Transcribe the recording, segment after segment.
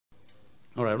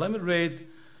All right, let me read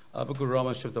book of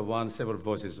Romans chapter 1, several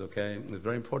verses, okay? It's a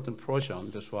very important portion.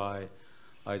 That's why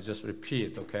I just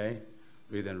repeat, okay?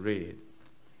 Read and read.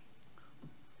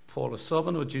 Paul, a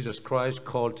servant of Jesus Christ,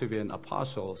 called to be an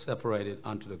apostle, separated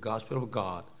unto the gospel of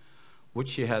God,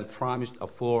 which he had promised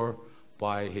afore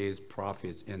by his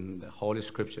prophets in the Holy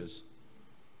Scriptures,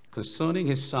 concerning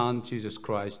his Son, Jesus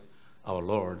Christ, our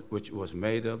Lord, which was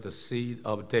made of the seed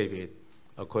of David,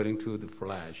 according to the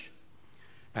flesh,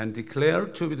 and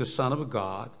declared to be the Son of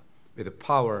God, with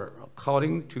power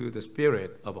according to the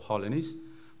Spirit of holiness,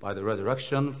 by the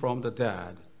resurrection from the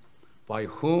dead, by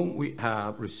whom we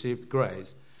have received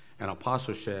grace and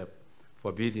apostleship for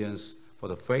obedience, for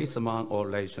the faith among all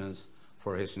nations,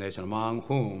 for his nation, among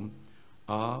whom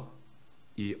are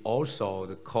ye also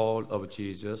the called of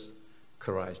Jesus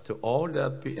Christ. To all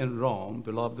that be in Rome,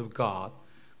 beloved of God,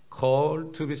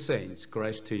 called to be saints,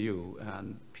 grace to you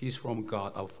and peace from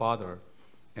God our Father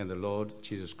and the Lord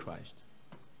Jesus Christ.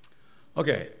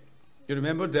 Okay, you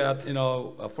remember that,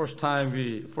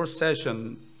 first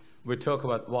session, we talk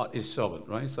about what is servant,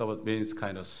 right? Servant means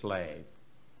kind of slave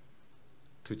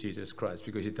to Jesus Christ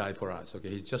because he died for us, okay?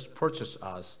 He just purchased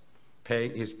us,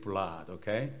 paying his blood,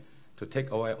 okay, to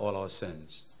take away all our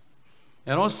sins.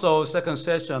 And also, second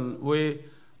session, we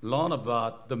learn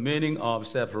about the meaning of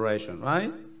separation,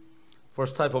 right?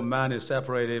 First type of man is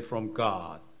separated from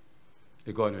God.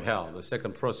 You're going to hell. The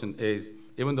second person is,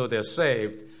 even though they're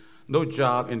saved, no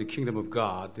job in the kingdom of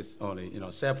God. It's only,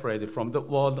 separated from the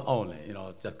world only.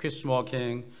 Just quit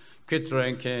smoking, quit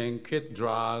drinking, quit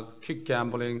drugs, quit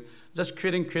gambling, just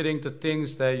quitting the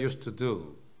things they used to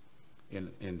do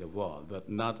in the world, but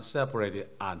not separated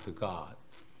unto God,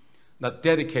 not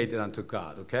dedicated unto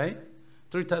God, okay?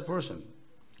 Three-type person.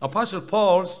 Apostle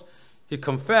Paul, he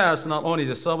confessed not only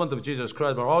the servant of Jesus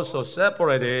Christ, but also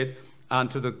separated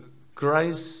unto the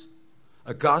grace,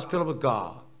 a gospel of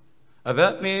God. And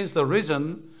that means the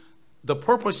reason, the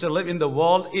purpose to live in the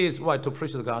world is why? To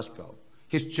preach the gospel.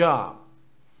 His job,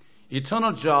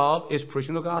 eternal job is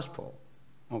preaching the gospel,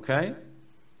 okay?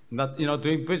 Not,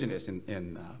 doing business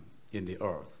in the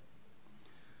earth.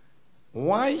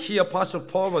 Why he, Apostle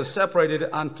Paul, was separated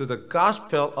unto the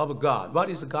gospel of God. What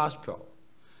is the gospel?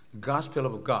 Gospel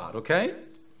of God, okay?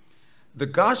 The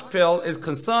gospel is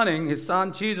concerning his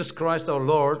Son, Jesus Christ our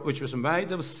Lord, which was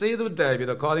made of seed of David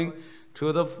according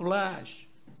to the flesh.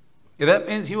 That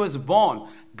means he was born.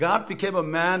 God became a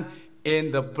man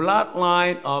in the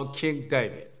bloodline of King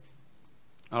David.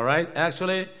 All right?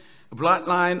 Actually,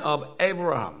 bloodline of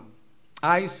Abraham,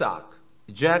 Isaac,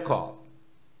 Jacob,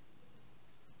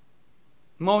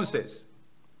 Moses.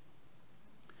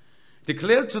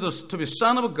 Declared to be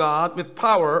Son of God with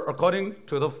power according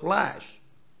to the flesh.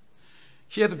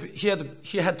 He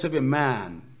had to be a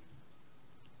man.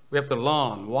 We have to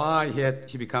learn why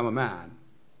he became a man.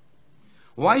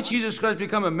 Why Jesus Christ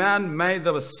became a man made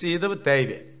of a seed of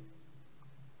David.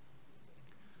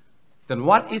 Then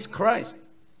what is Christ?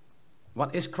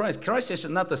 What is Christ? Christ is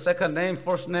not the second name,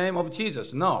 first name of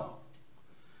Jesus. No.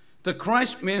 The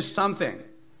Christ means something.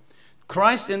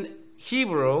 Christ in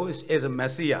Hebrew is a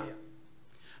Messiah.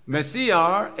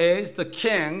 Messiah is the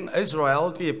king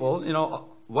Israel people,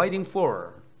 waiting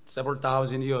for several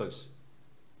thousand years.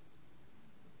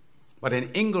 But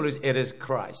in English, it is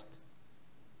Christ.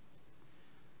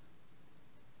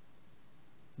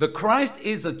 The Christ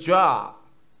is a job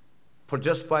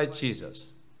produced by Jesus.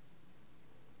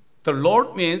 The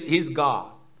Lord means he's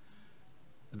God.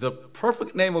 The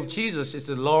perfect name of Jesus is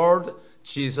the Lord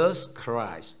Jesus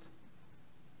Christ.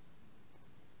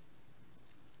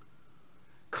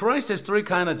 Christ has three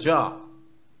kinds of job.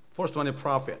 First one is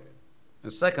prophet.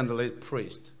 And secondly is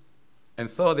priest. And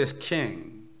third is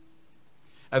king.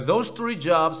 And those three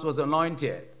jobs was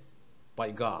anointed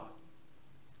by God.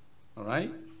 All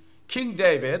right? King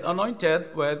David anointed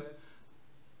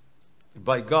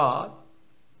by God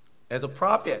as a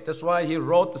prophet. That's why he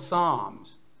wrote the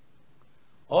Psalms.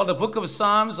 All the book of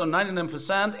Psalms, or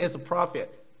 99%, is a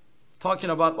prophet, talking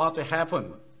about what will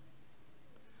happen.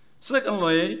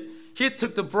 Secondly, he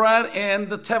took the bread in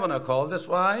the tabernacle. That's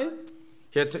why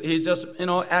he just,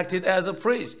 acted as a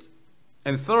priest.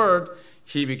 And third,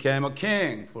 he became a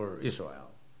king for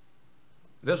Israel.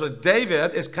 That's why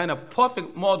David is kind of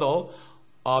perfect model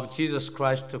of Jesus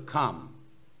Christ to come.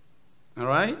 All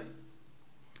right?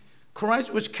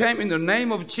 Christ, which came in the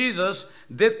name of Jesus,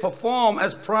 did perform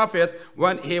as prophet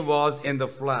when he was in the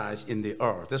flesh in the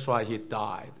earth. That's why he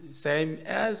died. Same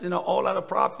as all other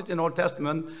prophets in the Old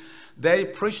Testament, they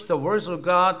preached the words of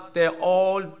God. They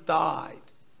all died,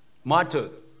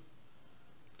 martyred.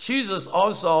 Jesus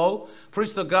also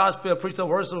preach the gospel, preach the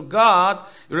words of God,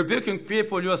 rebuking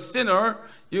people, you're a sinner,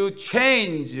 you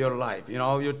change your life.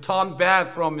 You turn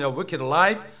back from your wicked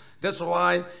life. That's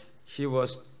why he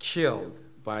was killed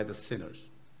by the sinners.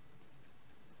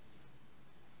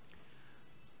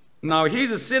 Now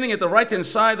he's sitting at the right-hand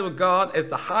side of God as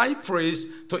the high priest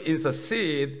to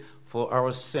intercede for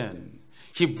our sin.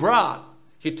 He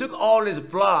took all his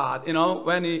blood,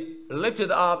 when he lifted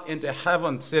up into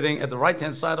heaven, sitting at the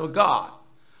right-hand side of God.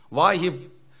 Why he,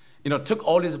 took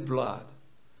all his blood?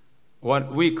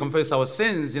 When we confess our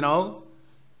sins, he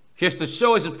has to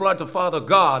show his blood to Father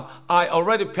God. I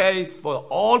already paid for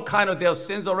all kind of their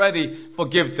sins already.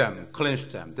 Forgive them, cleanse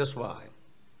them. That's why.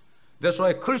 That's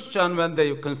why Christians, when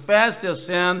they confess their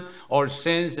sin, all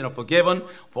sins forgiven,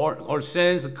 for all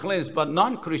sins cleansed. But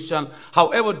non-Christian,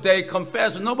 however they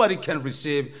confess, nobody can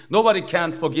receive, nobody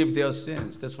can forgive their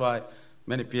sins. That's why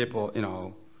many people,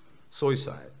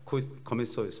 commit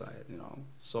suicide,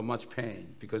 so much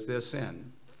pain because of their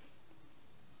sin.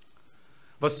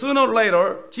 But sooner or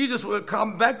later, Jesus will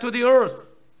come back to the earth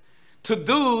to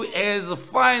do his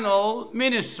final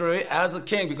ministry as a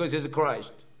king because he's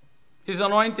Christ. He's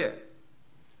anointed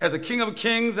as a King of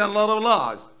Kings and Lord of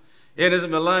Lords. In his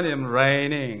millennium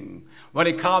reigning. When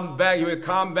he comes back, he will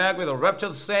come back with the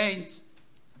raptured saints.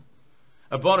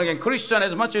 A born-again Christian,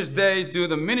 as much as they do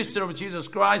the ministry of Jesus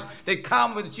Christ, they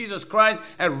come with Jesus Christ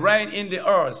and reign in the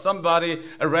earth. Somebody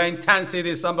reign 10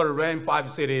 cities, somebody reign 5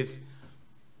 cities.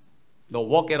 No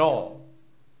work at all.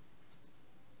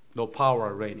 No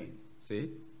power reigning. See?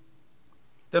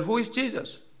 Then who is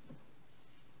Jesus?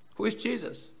 Who is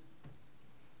Jesus?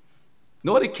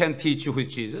 Nobody can teach you who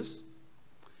is Jesus.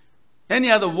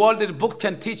 Any other worldly book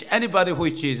can teach anybody who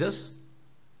is Jesus.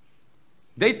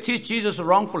 They teach Jesus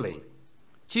wrongfully.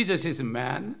 Jesus is a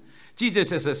man.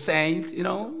 Jesus is a saint.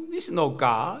 He's no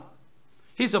God.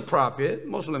 He's a prophet.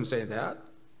 Muslims say that.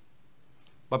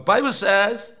 But Bible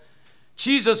says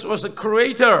Jesus was a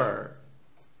creator.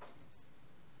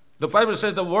 The Bible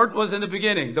says the Word was in the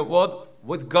beginning. The Word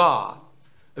with God.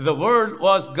 The Word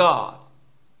was God.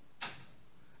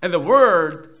 And the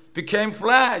Word became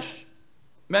flesh,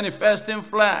 manifest in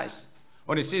flesh.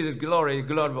 When he sees his glory,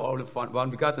 glory of the only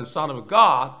one begotten Son of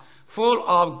God, full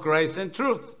of grace and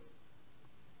truth.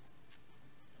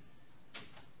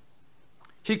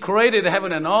 He created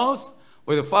heaven and earth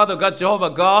with the Father God,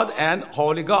 Jehovah God, and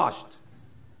Holy Ghost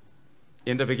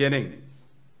in the beginning.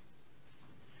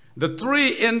 The three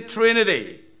in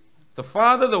Trinity, the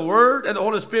Father, the Word, and the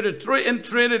Holy Spirit, three in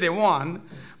Trinity, one,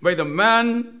 by the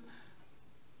man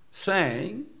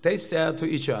saying, they said to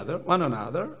each other, one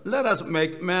another, let us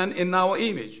make man in our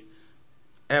image,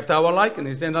 after our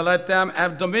likeness, and let them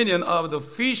have dominion over the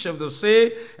fish of the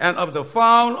sea, and of the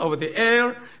fowl, over the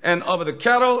air, and over the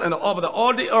cattle, and over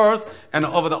all the earth, and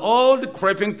over all the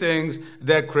creeping things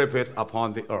that creepeth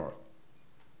upon the earth.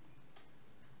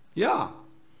 Yeah,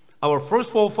 our first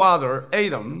forefather,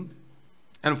 Adam,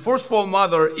 and first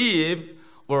foremother, Eve,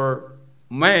 were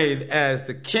made as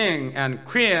the king and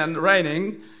queen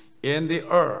reigning in the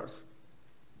earth.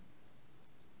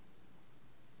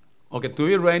 Okay, do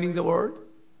you reign in the world?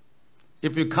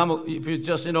 If you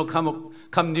just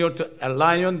come near to a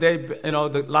lion,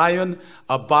 the lion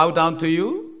bow down to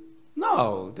you?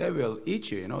 No, they will eat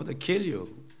you. They kill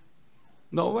you.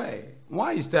 No way.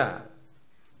 Why is that?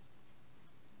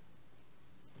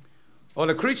 Or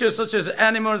the creatures such as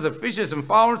animals, the fishes and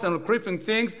fowls and creeping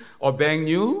things obeying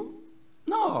you?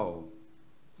 No.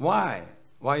 Why?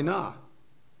 Why not?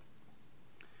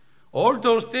 All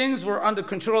those things were under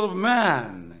control of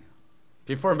man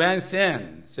before man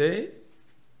sinned, see?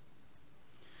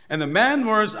 And the man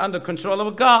was under control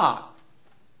of God.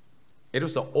 It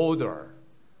was the order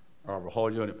of the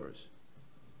whole universe,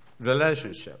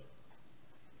 relationship.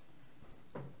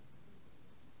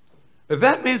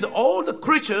 That means all the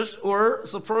creatures were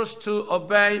supposed to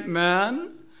obey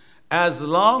man as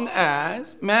long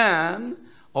as man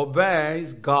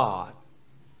obeys God.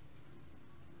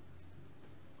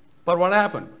 But what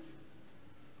happened?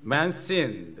 Man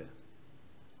sinned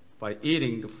by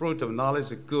eating the fruit of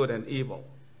knowledge of good and evil.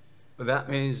 That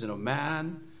means,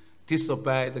 man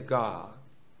disobeyed God,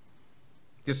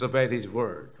 disobeyed his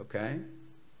word, okay?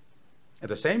 At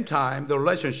the same time, the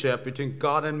relationship between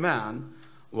God and man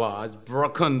was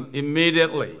broken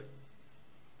immediately,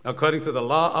 according to the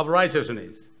law of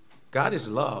righteousness. God is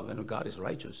love and God is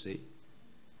righteous, see?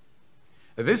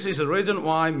 This is the reason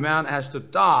why man has to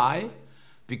die,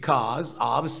 because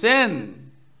of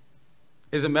sin.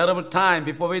 It's a matter of time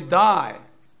before we die.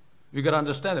 We got to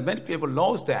understand that. Many people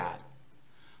know that,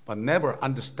 but never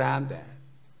understand that.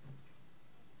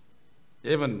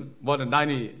 Even more than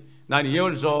 90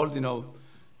 years old,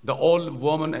 the old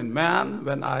woman and man,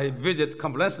 when I visit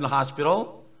convalescent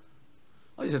hospital,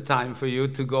 oh, it's time for you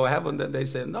to go to heaven. Then they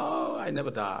say, no, I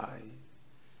never die.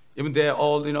 Even they're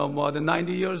old, more than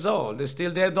 90 years old.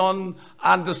 They don't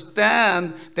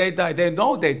understand they die. They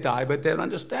know they die, but they don't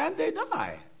understand they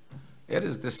die. It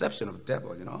is deception of the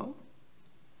devil,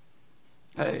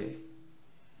 Hey,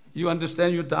 you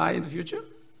understand you die in the future?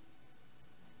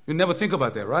 You never think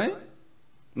about that, right?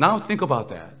 Now think about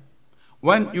that.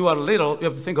 When you are little, you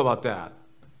have to think about that.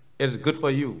 It is good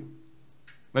for you.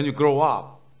 When you grow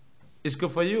up, it's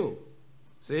good for you.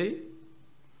 See?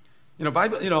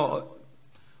 Bible,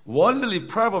 worldly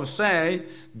proverbs say,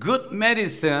 good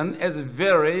medicine is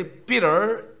very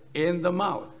bitter in the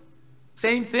mouth.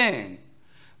 Same thing.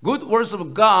 Good words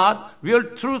of God, real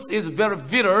truth is very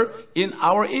bitter in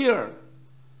our ear.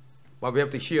 But we have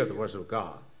to hear the words of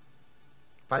God.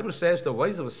 The Bible says the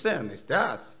ways of sin is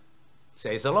death,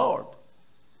 says the Lord.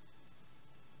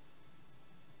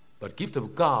 But gift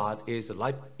of God is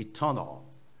life eternal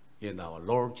in our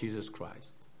Lord Jesus Christ.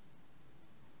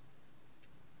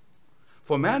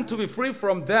 For man to be free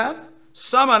from death,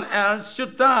 someone else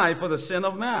should die for the sin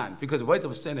of man, because the wages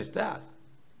of sin is death,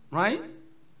 right?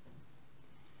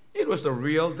 It was a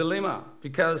real dilemma,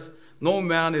 because no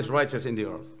man is righteous in the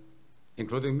earth,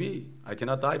 including me. I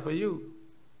cannot die for you.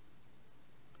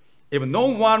 Even no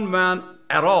one man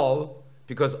at all,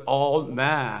 because all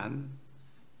man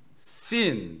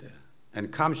sinned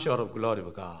and come short of glory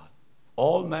of God.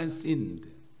 All men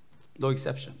sinned, no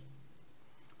exception.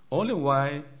 Only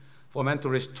way for man to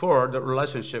restore the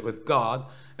relationship with God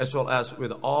as well as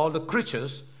with all the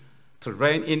creatures to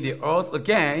reign in the earth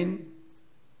again,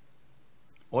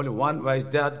 only one way is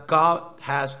that God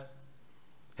has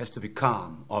to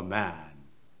become a man.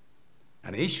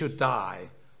 And he should die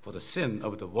for the sin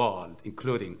of the world,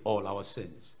 including all our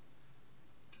sins.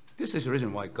 This is the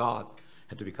reason why God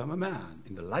had to become a man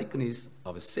in the likeness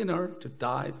of a sinner to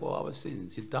die for our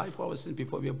sins. He died for our sins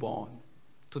before we were born,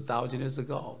 2,000 years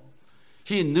ago.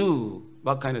 He knew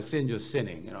what kind of sin you're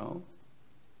sinning,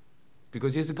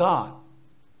 because he's God.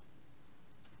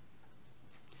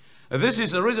 And this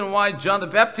is the reason why John the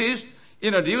Baptist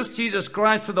introduced Jesus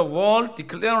Christ to the world,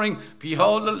 declaring,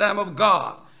 behold the Lamb of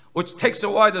God, which takes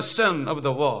away the sin of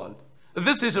the world.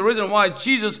 This is the reason why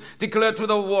Jesus declared to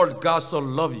the world, God so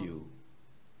loved you,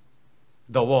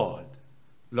 the world,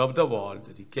 loved the world,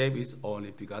 that he gave his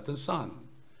only begotten Son,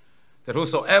 that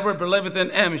whosoever believeth in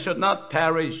him should not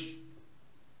perish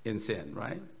in sin,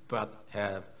 right? But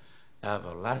have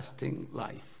everlasting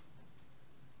life.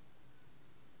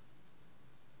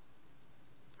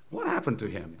 What happened to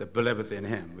him that believeth in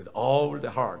him with all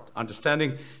the heart,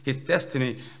 understanding his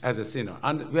destiny as a sinner?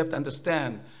 And we have to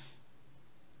understand,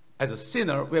 as a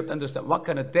sinner, we have to understand what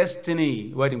kind of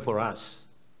destiny waiting for us.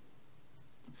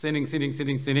 Sinning.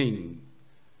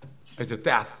 It's a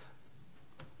death.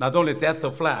 Not only death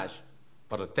of flesh,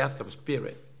 but a death of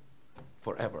spirit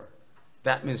forever.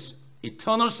 That means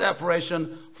eternal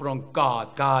separation from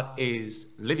God. God is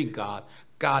living God.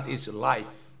 God is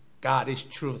life. God is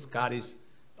truth. God is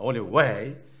the only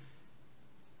way.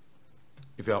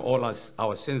 If we are all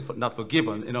our sins not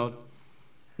forgiven,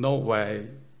 no way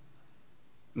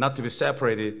not to be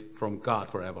separated from God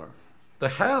forever. The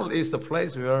hell is the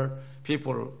place where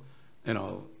people,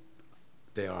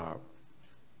 they are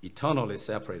eternally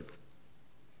separated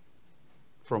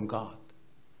from God.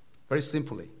 Very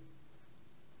simply.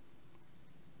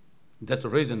 That's the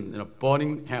reason,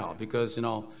 burning hell, because,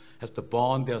 has to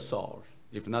burn their souls.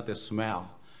 If not, they smell.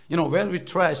 When we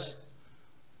trash,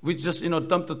 we just,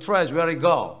 dump the trash where it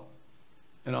go.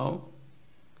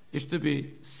 It's to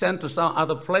be sent to some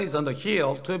other place on the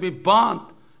hill to be burnt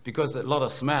because a lot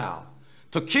of smell.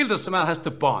 To kill the smell has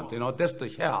to burn. That's the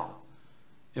hell.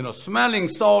 Smelling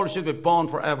soul should be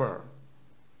burned forever.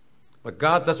 But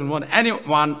God doesn't want any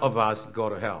one of us to go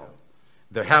to hell.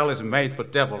 The hell is made for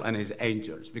devil and his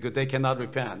angels because they cannot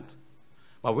repent.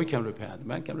 But we can repent.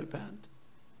 Man can repent.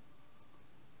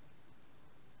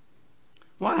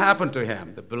 What happened to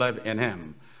him that believed in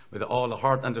him with all the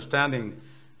heart, understanding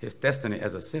his destiny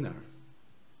as a sinner?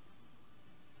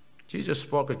 Jesus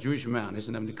spoke a Jewish man, his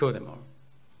name Nicodemus.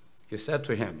 He said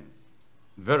to him,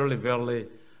 verily, verily,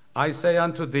 I say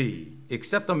unto thee,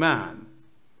 except a man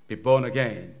be born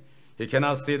again, he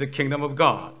cannot see the kingdom of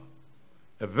God.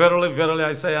 Verily, verily,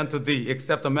 I say unto thee,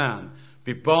 except a man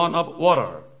be born of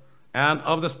water and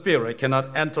of the Spirit,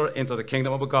 cannot enter into the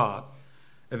kingdom of God.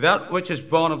 That which is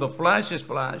born of the flesh is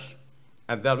flesh,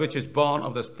 and that which is born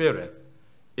of the Spirit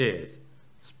is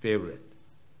spirit.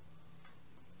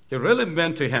 He really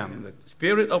meant to him that the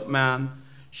spirit of man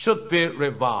should be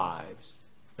revived.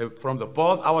 From the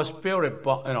both our spirit,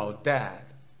 dead,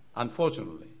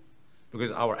 unfortunately,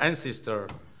 because our ancestor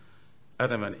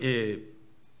Adam and Eve,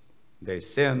 they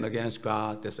sinned against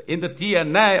God. That's in the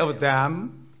DNA of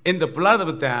them, in the blood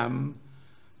of them,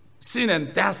 sin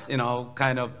and death,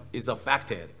 kind of is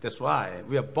affected. That's why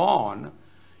we are born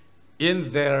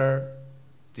in their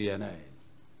DNA.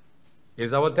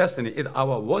 It's our destiny. It's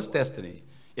our worst destiny.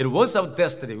 It was our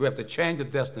destiny. We have to change the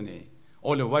destiny.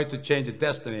 Only way to change the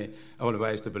destiny, only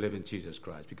way is to believe in Jesus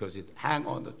Christ, because it hang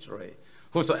on the tree.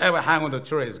 Whosoever hang on the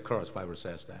tree is cursed, Bible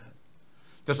says that.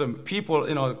 There's some people,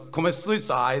 commit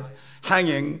suicide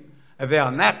hanging, and their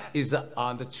neck is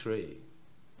on the tree.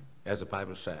 As the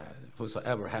Bible says,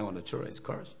 whosoever hang on the tree is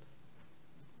cursed.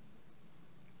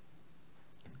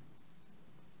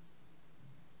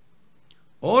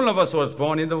 All of us was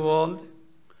born in the world,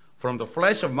 from the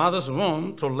flesh of mother's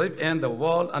womb, to live in the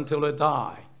world until we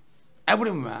die.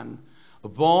 Every man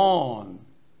born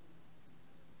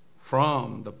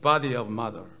from the body of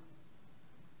mother.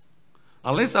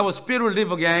 Unless our spirit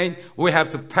live again, we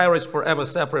have to perish forever,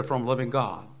 separate from living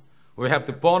God. We have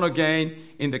to born again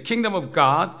in the kingdom of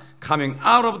God, coming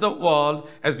out of the world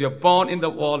as we are born in the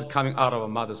world, coming out of a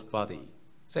mother's body.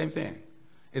 Same thing.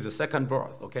 It's the second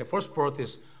birth. Okay, first birth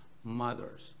is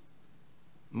mothers.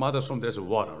 Mothers from there's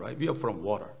water, right? We are from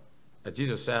water. As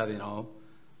Jesus said,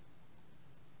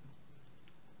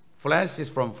 flesh is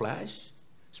from flesh,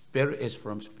 spirit is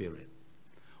from spirit.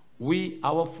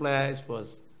 Our flesh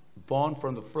was born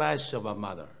from the flesh of our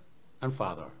mother and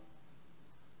father.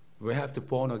 We have to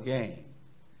born again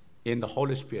in the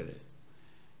Holy Spirit.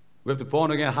 We have to born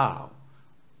again how?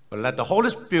 But let the Holy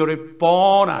Spirit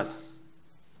born us.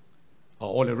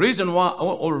 Only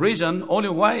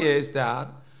way is that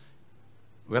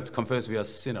we have to confess we are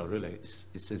sinner, really,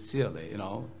 sincerely,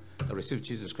 receive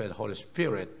Jesus Christ, the Holy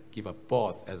Spirit, give us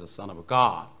birth as a son of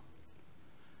God.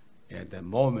 At that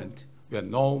moment, we are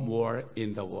no more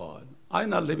in the world. I'm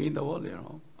not living in the world,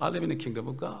 I live in the kingdom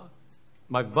of God.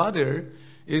 My body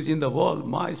is in the world.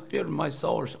 My spirit, my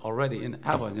soul is already in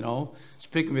heaven,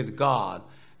 speaking with God,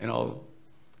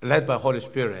 led by Holy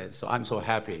Spirit. So I'm so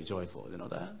happy, joyful,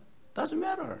 that. Doesn't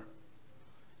matter.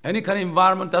 Any kind of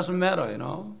environment doesn't matter,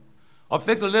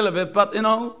 Affect a little bit, but,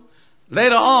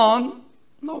 later on,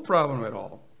 no problem at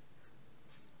all.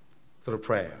 Through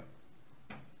prayer.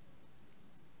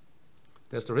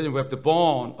 That's the reason we have to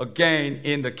born again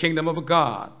in the kingdom of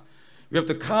God. We have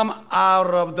to come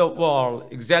out of the world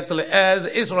exactly as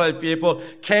Israel people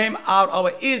came out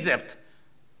of Egypt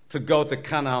to go to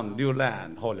Canaan, new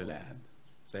land, holy land.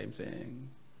 Same thing.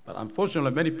 But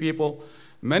unfortunately, many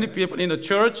people in the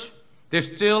church, they're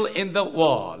still in the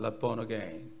world, not born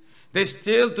again. They're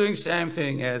still doing same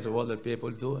thing as what the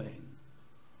people doing.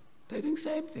 They're doing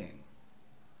same thing.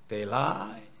 They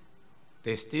lie.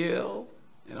 They steal,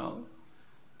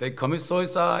 They commit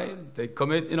suicide. They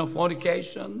commit,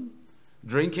 fornication,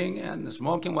 drinking and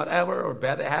smoking, whatever, or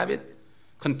bad habit.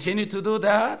 Continue to do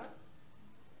that.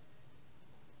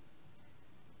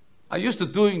 I used to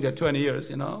doing that 20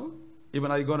 years, Even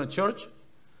I go to church.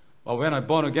 But when I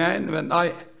born again, when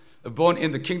I born in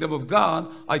the kingdom of God,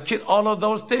 I quit all of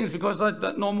those things because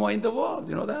I'm no more in the world.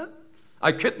 You know that?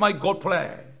 I quit my golf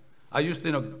play. I used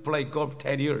to play golf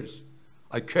 10 years.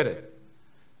 I quit it.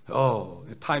 Oh,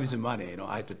 time is money.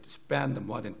 I had to spend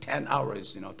more than 10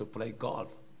 hours, to play golf.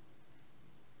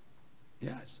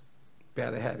 Yes,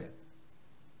 bad habit.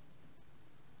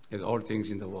 It's all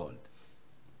things in the world.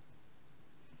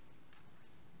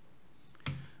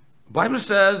 The Bible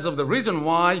says of the reason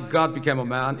why God became a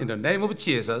man in the name of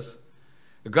Jesus,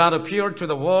 God appeared to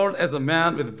the world as a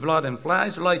man with blood and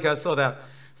flesh like us, so that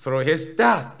through his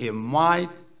death he might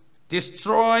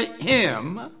destroy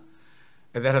him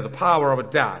that had the power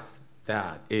of death,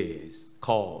 that is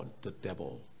called the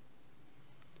devil.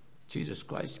 Jesus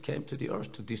Christ came to the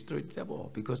earth to destroy the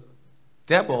devil, because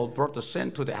devil brought the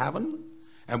sin to the heaven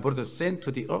and brought the sin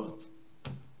to the earth.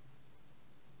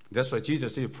 That's why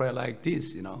Jesus said, pray like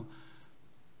this,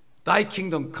 Thy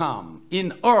kingdom come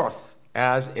in earth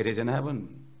as it is in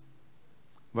heaven.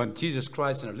 When Jesus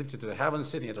Christ lifted to the heaven,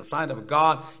 sitting at the side of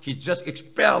God, he just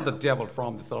expelled the devil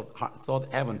from the third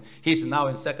heaven. He's now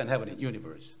in second heaven in the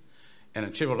universe. And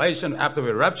in tribulation, after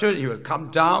we're raptured, he will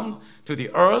come down to the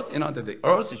earth, that the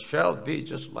earth shall be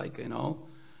just like,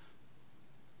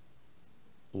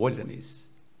 wilderness.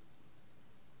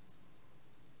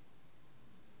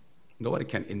 Nobody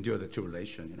can endure the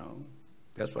tribulation,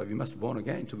 That's why we must be born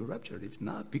again to be raptured. If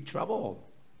not, big trouble.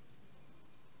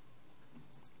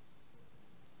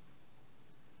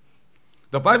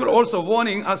 The Bible also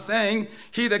warning us, saying,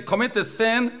 he that committeth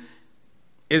sin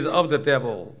is of the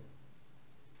devil.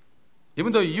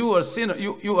 Even though you are sinner,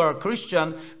 you are a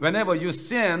Christian, whenever you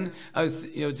sin,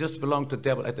 you just belong to the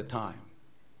devil at the time.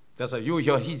 That's why you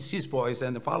hear his voice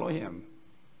and follow him.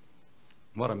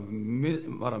 What a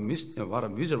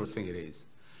miserable thing it is.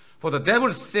 For the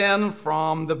devil sinned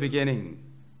from the beginning.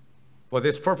 For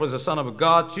this purpose, the Son of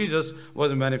God, Jesus,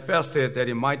 was manifested that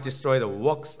he might destroy the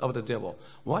works of the devil.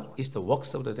 What is the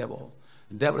works of the devil?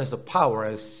 The devil has the power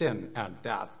as sin and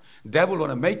death. The devil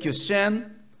will make you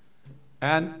sin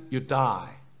and you die.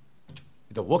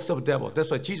 The works of the devil.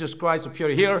 That's why Jesus Christ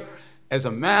appeared here as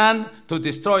a man to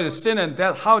destroy the sin and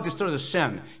death. How to destroy the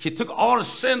sin? He took all the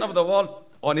sin of the world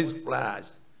on his flesh.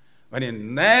 When he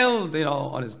nailed,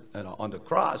 on the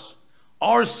cross,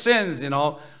 our sins,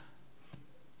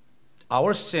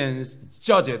 our sins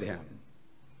judged him.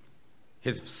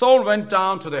 His soul went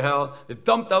down to the hell. He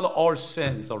dumped out all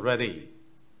sins already.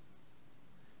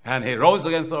 And he rose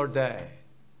again third day.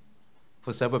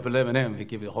 Whosoever believe in him, he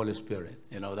give you the Holy Spirit.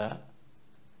 You know that?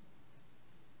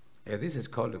 Yeah, this is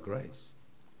called the grace.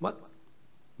 What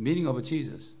meaning of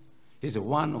Jesus? He's the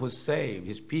one who saved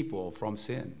his people from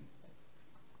sin.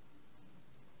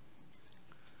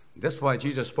 That's why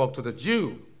Jesus spoke to the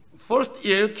Jew. First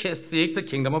you seek the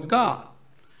kingdom of God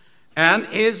and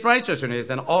his righteousness,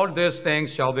 and all these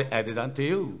things shall be added unto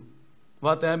you.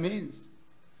 What that means?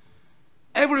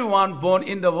 Everyone born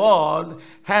in the world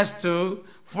has to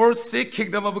first seek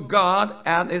kingdom of God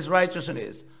and his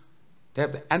righteousness. They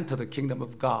have to enter the kingdom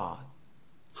of God.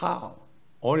 How?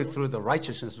 Only through the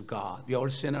righteousness of God. We are all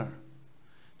sinners.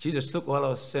 Jesus took all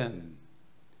our sin.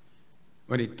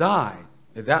 When he died,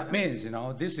 that means,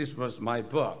 this was my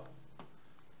book.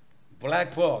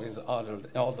 Black book is all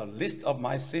the list of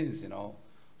my sins,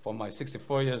 for my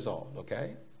 64 years old,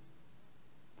 okay?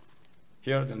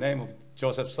 Here, the name of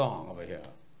Joseph Song over here.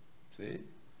 See?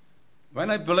 When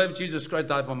I believe Jesus Christ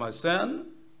died for my sin,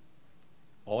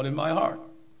 all in my heart,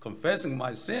 confessing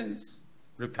my sins,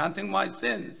 repenting my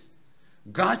sins,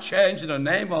 God changed the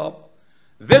name of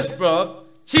this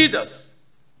book, Jesus.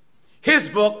 His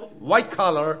book, white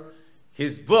color,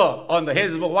 his book,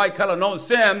 his book, white color, no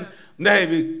sin,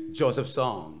 name is Joseph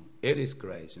Song. It is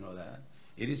grace, you know that?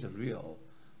 It is a real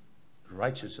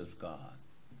righteousness of God.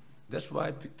 That's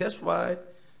why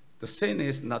the sin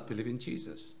is not believing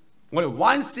Jesus. Only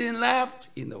one sin left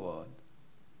in the world.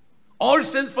 All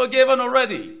sins forgiven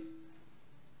already.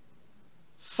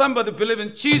 Somebody believe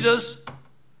in Jesus.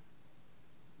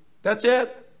 That's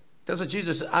it. That's what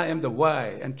Jesus said. I am the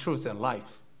way and truth and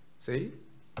life. See?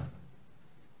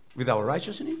 With our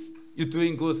righteousness, you're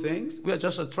doing good things. We are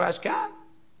just a trash can.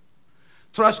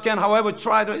 Trash can, however,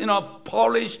 try to,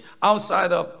 polish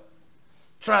outside of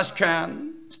trash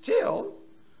can, still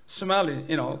smelling,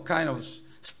 kind of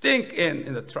stink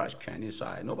in the trash can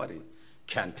inside. Nobody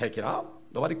can take it out.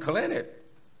 Nobody clean it.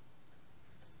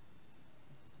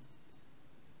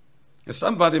 If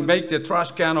somebody make the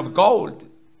trash can of gold,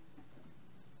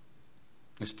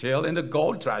 still in the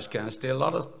gold trash can, still a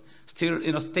lot of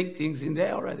stink things in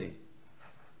there already.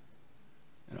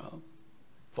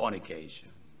 Fornication,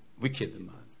 wickedness,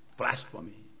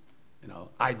 blasphemy,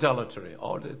 idolatry,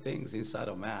 all the things inside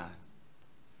of man.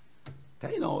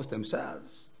 They know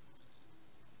themselves.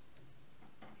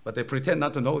 But they pretend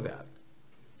not to know that.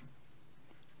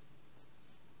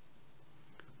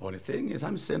 Only thing is,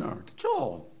 I'm a sinner. That's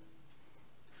all.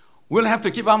 We'll have to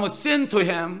give our sin to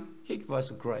him. He gives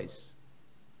us grace,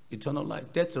 eternal life.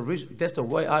 That's the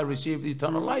way I received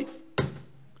eternal life.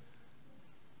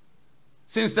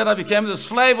 Since then I became the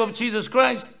slave of Jesus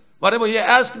Christ. Whatever he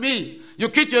asked me, you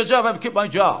quit your job, I have to quit my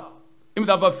job. Even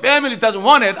if my family doesn't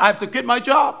want it, I have to quit my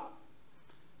job.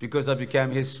 Because I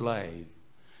became his slave.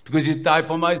 Because he died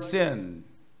for my sin.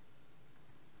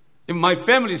 In my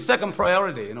family's second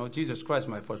priority, Jesus Christ is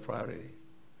my first priority.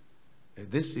 And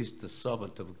this is the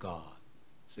servant of God.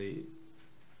 See?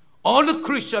 All the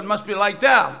Christians must be like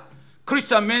that.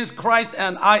 Christian means Christ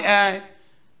and I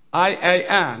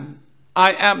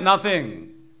am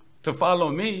nothing. To follow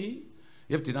me,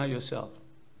 you have to deny yourself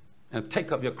and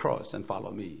take up your cross and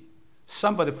follow me.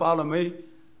 Somebody follow me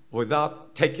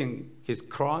without taking his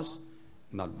cross,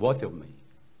 not worthy of me.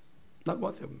 Not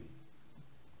worthy of me.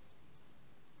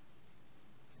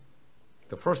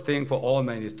 The first thing for all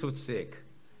men is to seek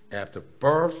after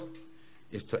birth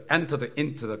is to enter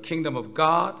into the kingdom of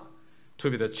God, to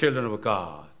be the children of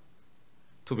God,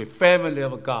 to be family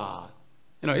of God.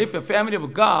 If you're family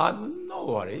of God, no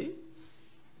worry.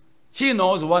 He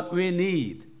knows what we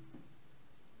need.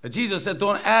 Jesus said,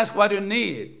 don't ask what you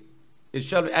need. It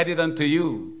shall be added unto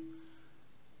you.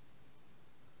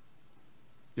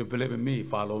 You believe in me,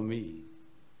 follow me.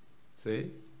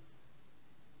 See?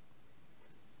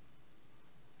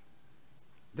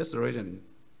 That's the reason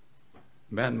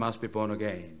man must be born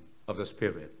again of the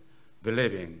Spirit,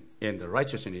 believing in the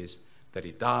righteousness that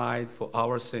he died for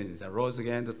our sins and rose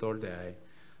again the third day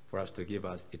for us to give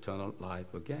us eternal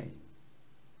life again.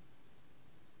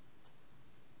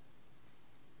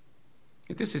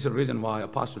 This is the reason why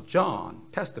Apostle John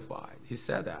testified. He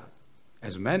said that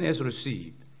as many as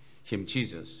received him,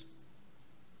 Jesus,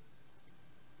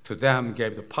 to them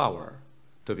gave the power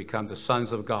to become the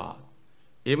sons of God,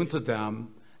 even to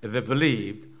them that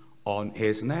believed on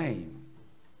his name,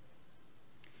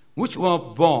 which were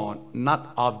born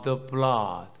not of the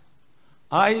blood.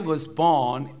 I was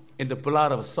born in the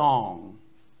blood of song.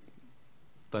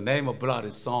 The name of blood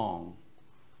is song.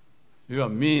 You are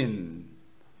mean.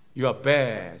 You are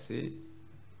bad, see?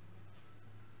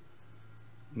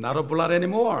 Not of blood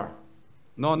anymore.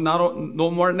 No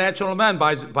more natural man,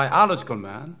 biological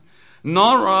man,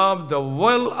 nor of the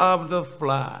will of the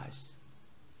flesh.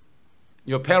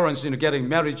 Your parents, getting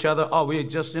married each other, oh, we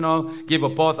just, give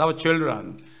both our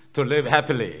children to live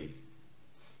happily.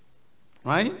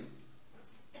 Right?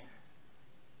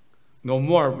 No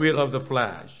more will of the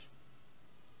flesh.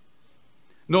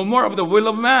 No more of the will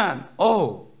of man.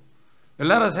 Oh,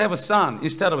 let us have a son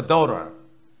instead of a daughter.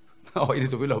 No, it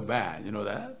is the will of man. You know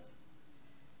that?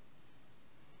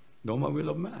 No more will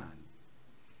of man.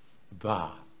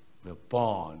 But we're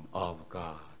born of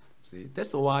God. See,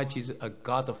 that's why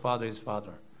God the Father is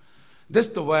Father. That's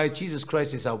the way Jesus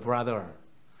Christ is our brother.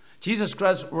 Jesus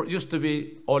Christ used to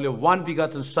be only one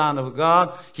begotten Son of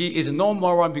God. He is no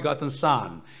more one begotten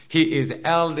Son. He is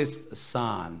eldest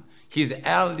son. He is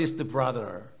eldest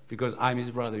brother, because I'm his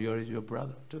brother. You're your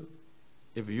brother too,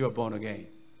 if you are born again.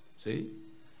 See?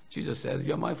 Jesus said,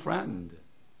 you're my friend.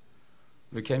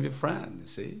 We can be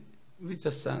friends, see? We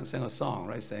just sang a song,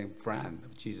 right, saying friend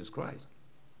of Jesus Christ.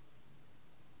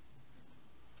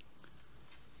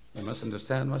 We must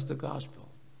understand what's the gospel.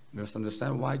 We must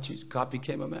understand why God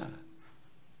became a man.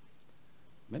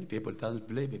 Many people don't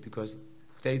believe it because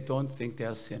they don't think they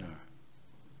are a sinner.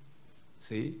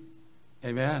 See?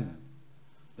 Amen.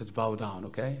 Let's bow down,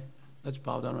 okay? Let's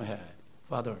bow down our head.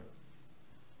 Father,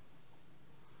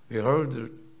 we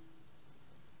heard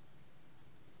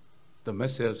the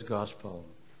message of the gospel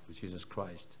of Jesus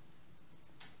Christ.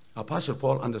 Apostle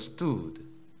Paul understood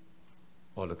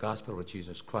all the gospel of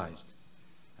Jesus Christ,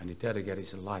 and he dedicated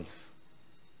his life.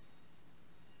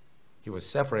 He was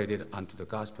separated unto the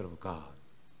gospel of God.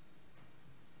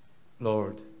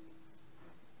 Lord,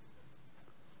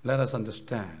 let us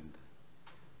understand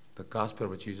the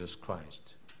gospel of Jesus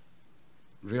Christ,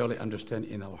 really understand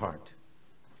in our heart,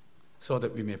 so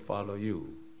that we may follow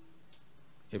you.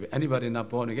 If anybody not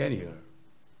born again here,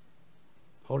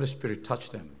 Holy Spirit touch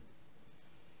them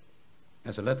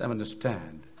and so let them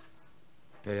understand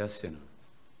they are sinners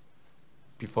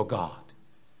before God.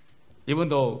 Even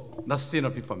though not sinner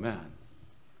before man,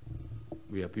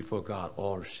 we are before God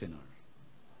all sinners.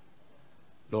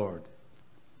 Lord,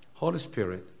 Holy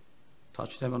Spirit,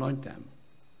 touch them, anoint them,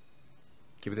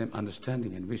 give them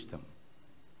understanding and wisdom.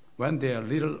 When they are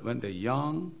little, when they're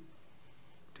young,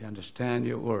 they understand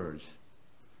your words,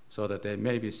 so that they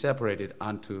may be separated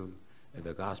unto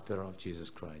the gospel of Jesus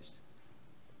Christ.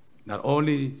 Not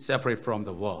only separate from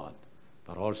the world,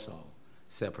 but also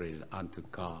separated unto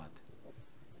God.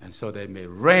 And so they may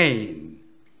reign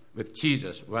with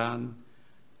Jesus when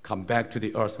come back to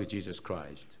the earth with Jesus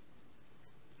Christ.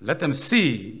 Let them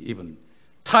see even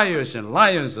tigers and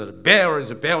lions and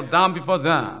bears bow down before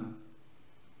them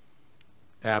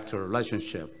after a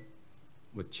relationship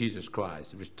with Jesus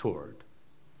Christ restored.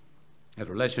 A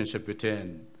relationship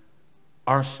between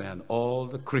us and all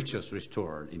the creatures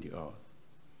restored in the earth.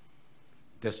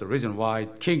 That's the reason why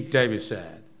King David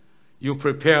said, you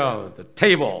prepare the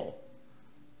table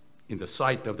in the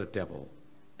sight of the devil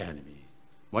enemy.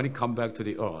 When he come back to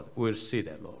the earth, we'll see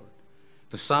that, Lord.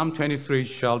 The Psalm 23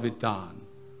 shall be done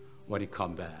when he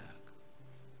come back.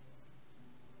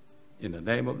 In the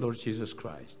name of Lord Jesus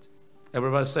Christ.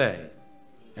 Everybody say,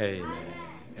 amen.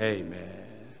 Amen.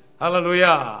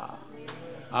 Hallelujah.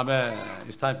 Amen.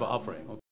 It's time for offering.